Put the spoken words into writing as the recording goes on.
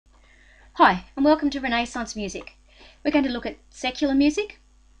Hi, and welcome to Renaissance Music. We're going to look at secular music,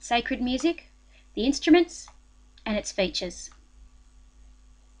 sacred music, the instruments, and its features.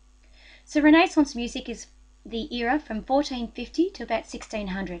 So Renaissance music is the era from 1450 to about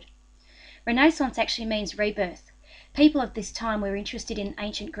 1600. Renaissance actually means rebirth. People of this time were interested in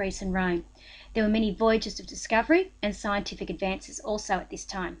ancient Greece and Rome. There were many voyages of discovery and scientific advances also at this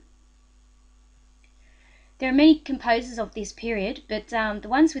time. There are many composers of this period, but the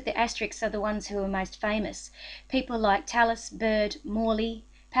ones with the asterisks are the ones who are most famous. People like Tallis, Byrd, Morley,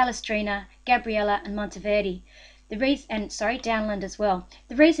 Palestrina, Gabriella and Monteverdi. Downland as well.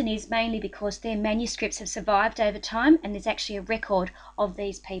 The reason is mainly because their manuscripts have survived over time and there's actually a record of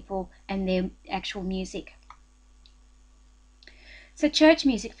these people and their actual music. So church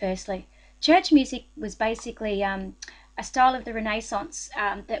music firstly. Church music was basically a style of the Renaissance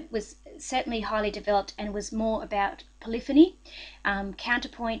that was certainly highly developed and was more about polyphony,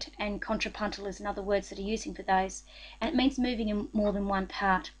 counterpoint and contrapuntal is another words that are using for those, and it means moving in more than one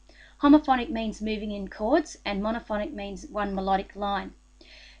part. Homophonic means moving in chords and monophonic means one melodic line.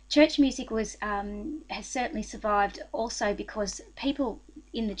 Church music has certainly survived also because people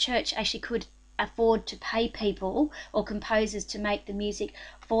in the church actually could afford to pay people or composers to make the music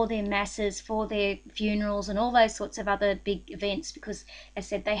for their masses, for their funerals and all those sorts of other big events because, as I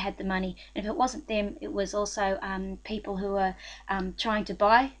said, they had the money. And if it wasn't them, it was also people who were trying to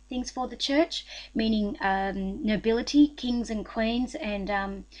buy things for the church, meaning nobility, kings and queens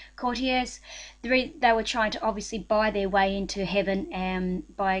and courtiers. They were trying to obviously buy their way into heaven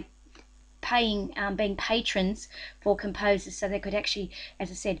by being patrons for composers so they could actually,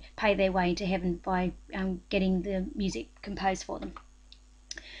 as I said, pay their way into heaven by getting the music composed for them.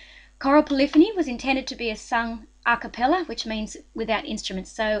 Choral polyphony was intended to be a sung a cappella, which means without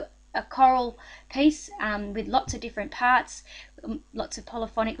instruments. So a choral piece with lots of different parts, lots of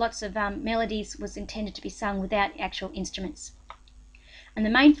polyphonic, lots of melodies was intended to be sung without actual instruments. And the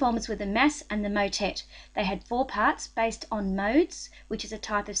main forms were the mass and the motet. They had 4 parts based on modes, which is a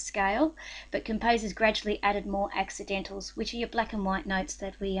type of scale, but composers gradually added more accidentals, which are your black and white notes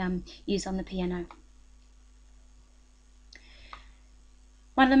that we use on the piano.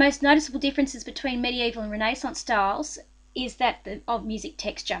 One of the most noticeable differences between medieval and Renaissance styles is that of music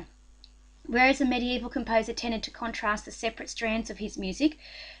texture. Whereas a medieval composer tended to contrast the separate strands of his music,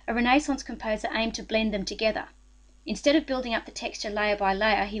 a Renaissance composer aimed to blend them together. Instead of building up the texture layer by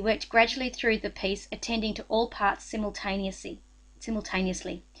layer, he worked gradually through the piece, attending to all parts simultaneously.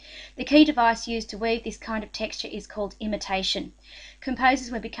 The key device used to weave this kind of texture is called imitation.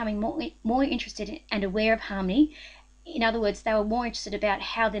 Composers were becoming more interested in and aware of harmony. In other words, they were more interested about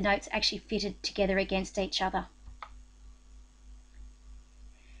how the notes actually fitted together against each other.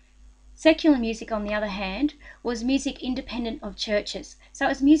 Secular music, on the other hand, was music independent of churches. So it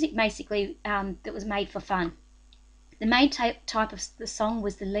was music basically that was made for fun. The main type of the song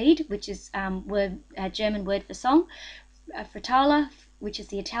was the Lied, which is a German word for song, Fritala, which is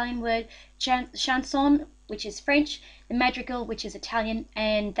the Italian word, chanson, which is French, the madrigal, which is Italian,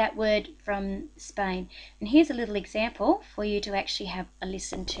 and that word from Spain. And here's a little example for you to actually have a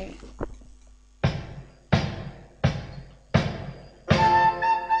listen to.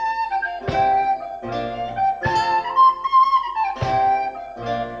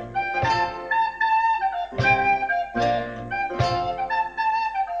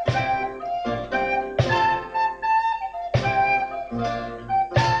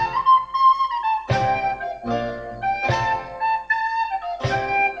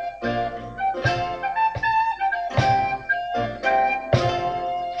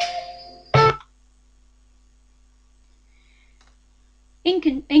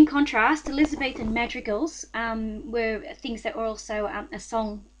 In contrast, Elizabethan madrigals were things that were also a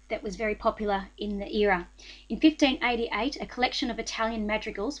song that was very popular in the era. In 1588, a collection of Italian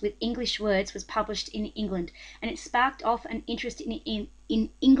madrigals with English words was published in England, and it sparked off an interest in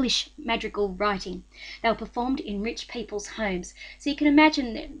English madrigal writing. They were performed in rich people's homes. So you can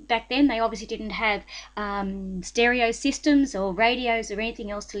imagine that back then they obviously didn't have stereo systems or radios or anything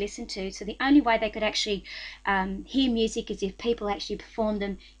else to listen to. So the only way they could actually hear music is if people actually performed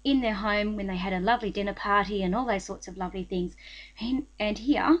them in their home when they had a lovely dinner party and all those sorts of lovely things. And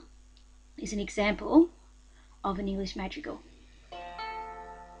here is an example of an English madrigal.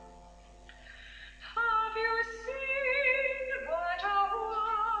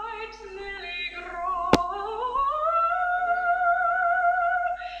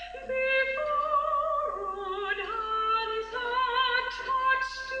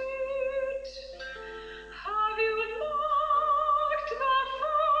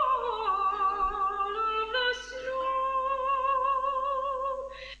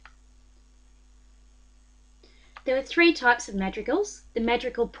 There were three types of madrigals. The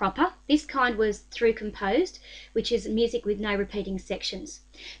madrigal proper, this kind was through composed, which is music with no repeating sections.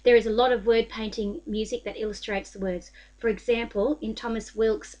 There is a lot of word painting music that illustrates the words. For example, in Thomas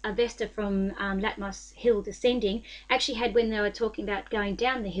Wilkes' A Vesta from Latmos Hill Descending, actually had, when they were talking about going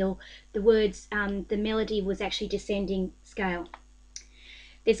down the hill, the words, the melody was actually descending scale.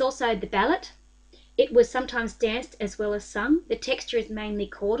 There's also the ballad. It was sometimes danced as well as sung. The texture is mainly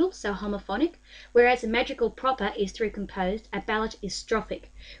chordal, so homophonic, whereas a madrigal proper is through composed. A ballad is strophic,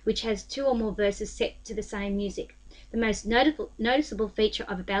 which has two or more verses set to the same music. The most noticeable feature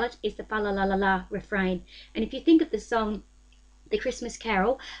of a ballad is the fa-la-la-la-la refrain. And if you think of the song, The Christmas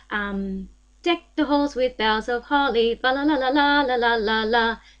Carol, deck the halls with boughs of holly,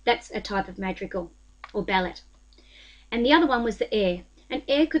 fa-la-la-la-la-la-la-la, that's a type of madrigal or ballad. And the other one was the air. An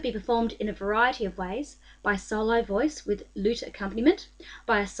air could be performed in a variety of ways: by solo voice with lute accompaniment,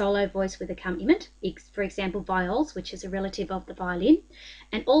 by a solo voice with accompaniment, for example viols, which is a relative of the violin,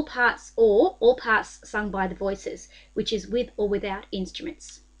 and all parts sung by the voices, which is with or without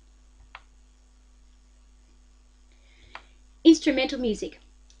instruments. Instrumental music.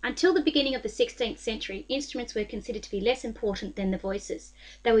 Until the beginning of the 16th century, instruments were considered to be less important than the voices.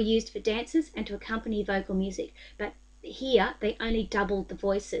 They were used for dances and to accompany vocal music, but here they only doubled the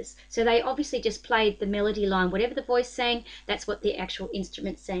voices, so they obviously just played the melody line. Whatever the voice sang, that's what the actual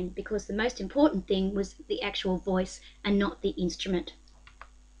instrument sang, because the most important thing was the actual voice and not the instrument.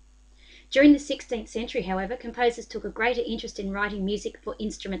 During the 16th century, however, composers took a greater interest in writing music for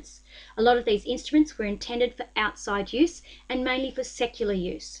instruments. A lot of these instruments were intended for outside use and mainly for secular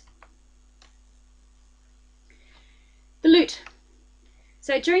use. The lute.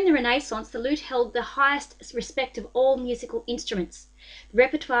 So during the Renaissance, the lute held the highest respect of all musical instruments. The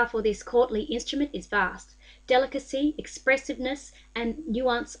repertoire for this courtly instrument is vast. Delicacy, expressiveness, and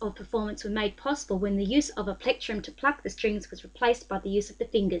nuance of performance were made possible when the use of a plectrum to pluck the strings was replaced by the use of the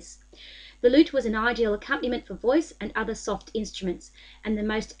fingers. The lute was an ideal accompaniment for voice and other soft instruments, and the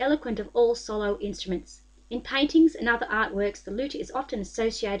most eloquent of all solo instruments. In paintings and other artworks, the lute is often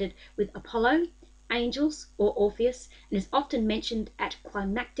associated with Apollo, angels, or Orpheus, and is often mentioned at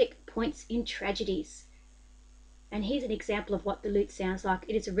climactic points in tragedies. And here's an example of what the lute sounds like.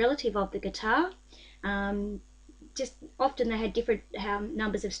 It is a relative of the guitar. Just often they had different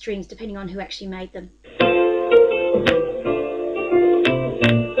numbers of strings depending on who actually made them.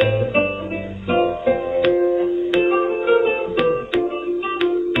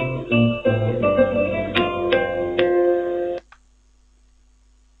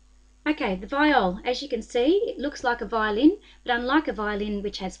 Okay, the viol. As you can see, it looks like a violin, but unlike a violin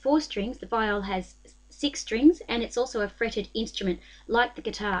which has 4 strings, the viol has 6 strings, and it's also a fretted instrument like the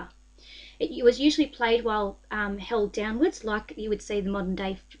guitar. It was usually played while held downwards, like you would see the modern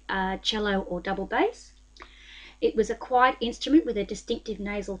day cello or double bass. It was a quiet instrument with a distinctive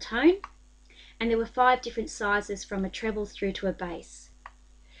nasal tone, and there were 5 different sizes from a treble through to a bass.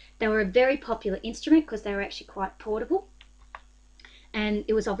 They were a very popular instrument because they were actually quite portable, and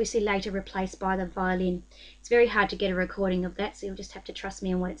it was obviously later replaced by the violin. It's very hard to get a recording of that, so you'll just have to trust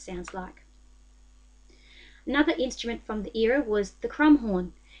me on what it sounds like. Another instrument from the era was the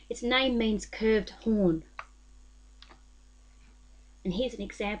crumhorn. Its name means curved horn. And here's an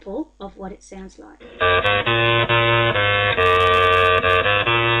example of what it sounds like.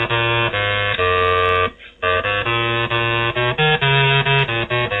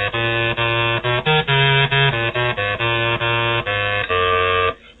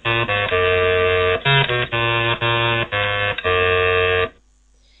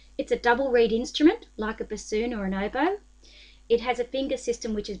 It's a double reed instrument, like a bassoon or an oboe. It has a finger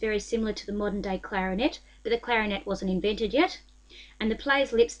system which is very similar to the modern day clarinet, but the clarinet wasn't invented yet. And the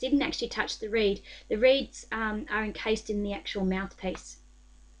player's lips didn't actually touch the reed. The reeds are encased in the actual mouthpiece.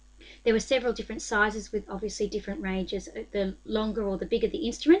 There were several different sizes with obviously different ranges. The longer or the bigger the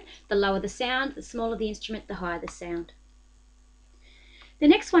instrument, the lower the sound. The smaller the instrument, the higher the sound. The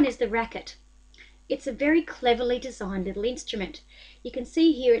next one is the racket. It's a very cleverly designed little instrument. You can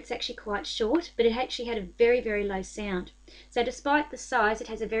see here it's actually quite short, but it actually had a very, very low sound. So despite the size, it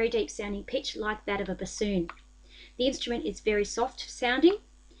has a very deep sounding pitch like that of a bassoon. The instrument is very soft sounding,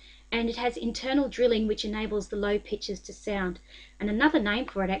 and it has internal drilling which enables the low pitches to sound. And another name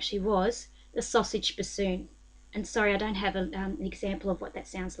for it actually was the sausage bassoon. And sorry, I don't have an example of what that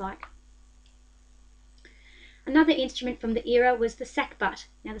sounds like. Another instrument from the era was the sackbut.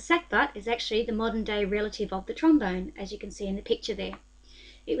 Now the sackbut is actually the modern day relative of the trombone, as you can see in the picture there.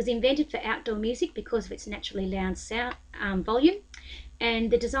 It was invented for outdoor music because of its naturally loud sound volume,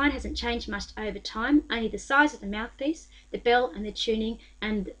 and the design hasn't changed much over time. Only the size of the mouthpiece, the bell and the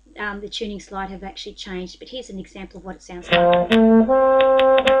tuning slide have actually changed. But here's an example of what it sounds like.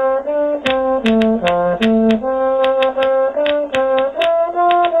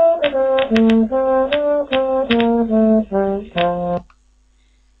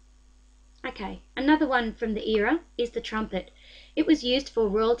 Okay, another one from the era is the trumpet. It was used for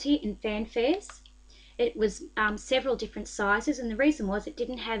royalty and fanfares. It was several different sizes, and the reason was it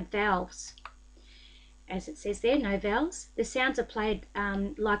didn't have valves. As it says there, no valves. The sounds are played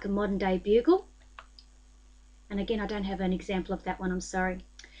like a modern day bugle. And again, I don't have an example of that one, I'm sorry.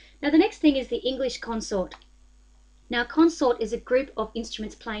 Now the next thing is the English consort. Now consort is a group of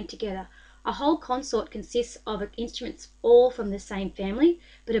instruments playing together. A whole consort consists of instruments all from the same family,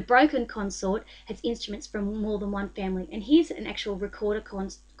 but a broken consort has instruments from more than one family. And here's an actual recorder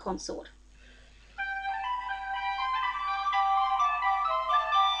consort.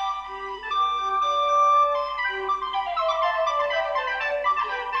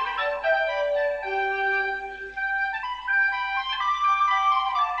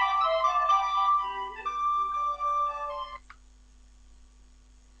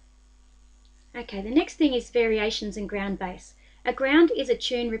 Okay, the next thing is variations in ground bass. A ground is a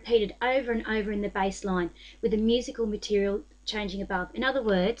tune repeated over and over in the bass line with the musical material changing above. In other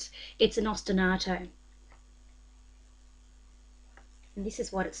words, it's an ostinato. And this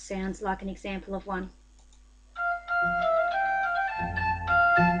is what it sounds like, an example of one.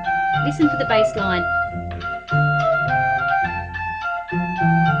 Listen for the bass line.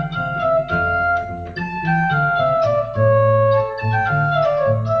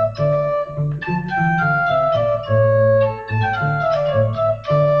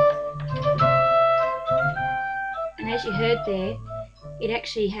 As you heard there, it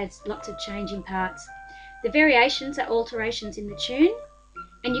actually has lots of changing parts. The variations are alterations in the tune,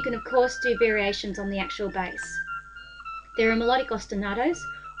 and you can of course do variations on the actual bass. There are melodic ostinatos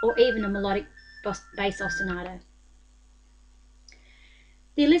or even a melodic bass ostinato.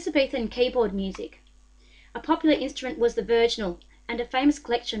 The Elizabethan keyboard music. A popular instrument was the virginal, and a famous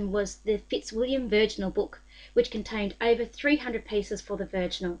collection was the Fitzwilliam Virginal Book, which contained over 300 pieces for the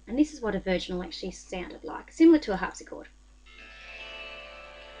virginal. And this is what a virginal actually sounded like, similar to a harpsichord.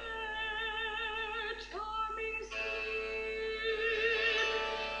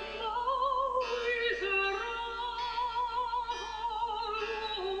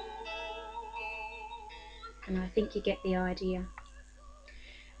 And I think you get the idea.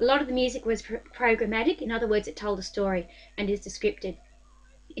 A lot of the music was programmatic, in other words, it told a story and is descriptive.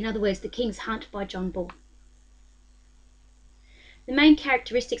 In other words, The King's Hunt by John Bull. The main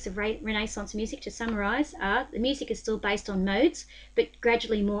characteristics of Renaissance music, to summarise, are the music is still based on modes, but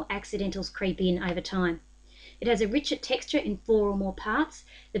gradually more accidentals creep in over time. It has a richer texture in 4 or more parts.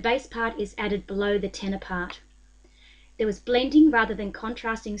 The bass part is added below the tenor part. There was blending rather than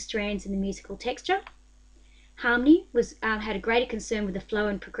contrasting strands in the musical texture. Harmony had a greater concern with the flow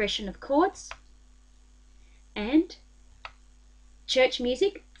and progression of chords. And church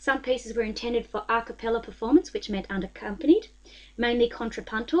music. Some pieces were intended for a cappella performance, which meant unaccompanied, mainly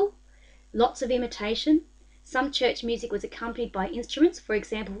contrapuntal, lots of imitation. Some church music was accompanied by instruments, for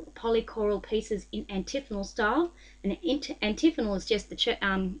example, polychoral pieces in antiphonal style. And antiphonal is just a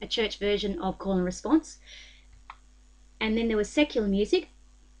church version of call and response. And then there was secular music,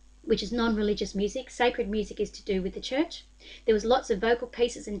 which is non-religious music. Sacred music is to do with the church. There was lots of vocal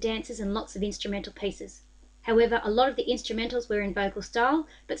pieces and dances and lots of instrumental pieces. However, a lot of the instrumentals were in vocal style,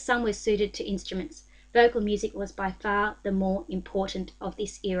 but some were suited to instruments. Vocal music was by far the more important of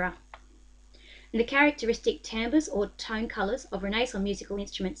this era. And the characteristic timbres or tone colours of Renaissance musical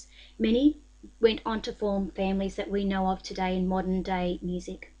instruments, many went on to form families that we know of today in modern day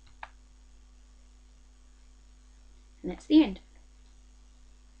music. And that's the end.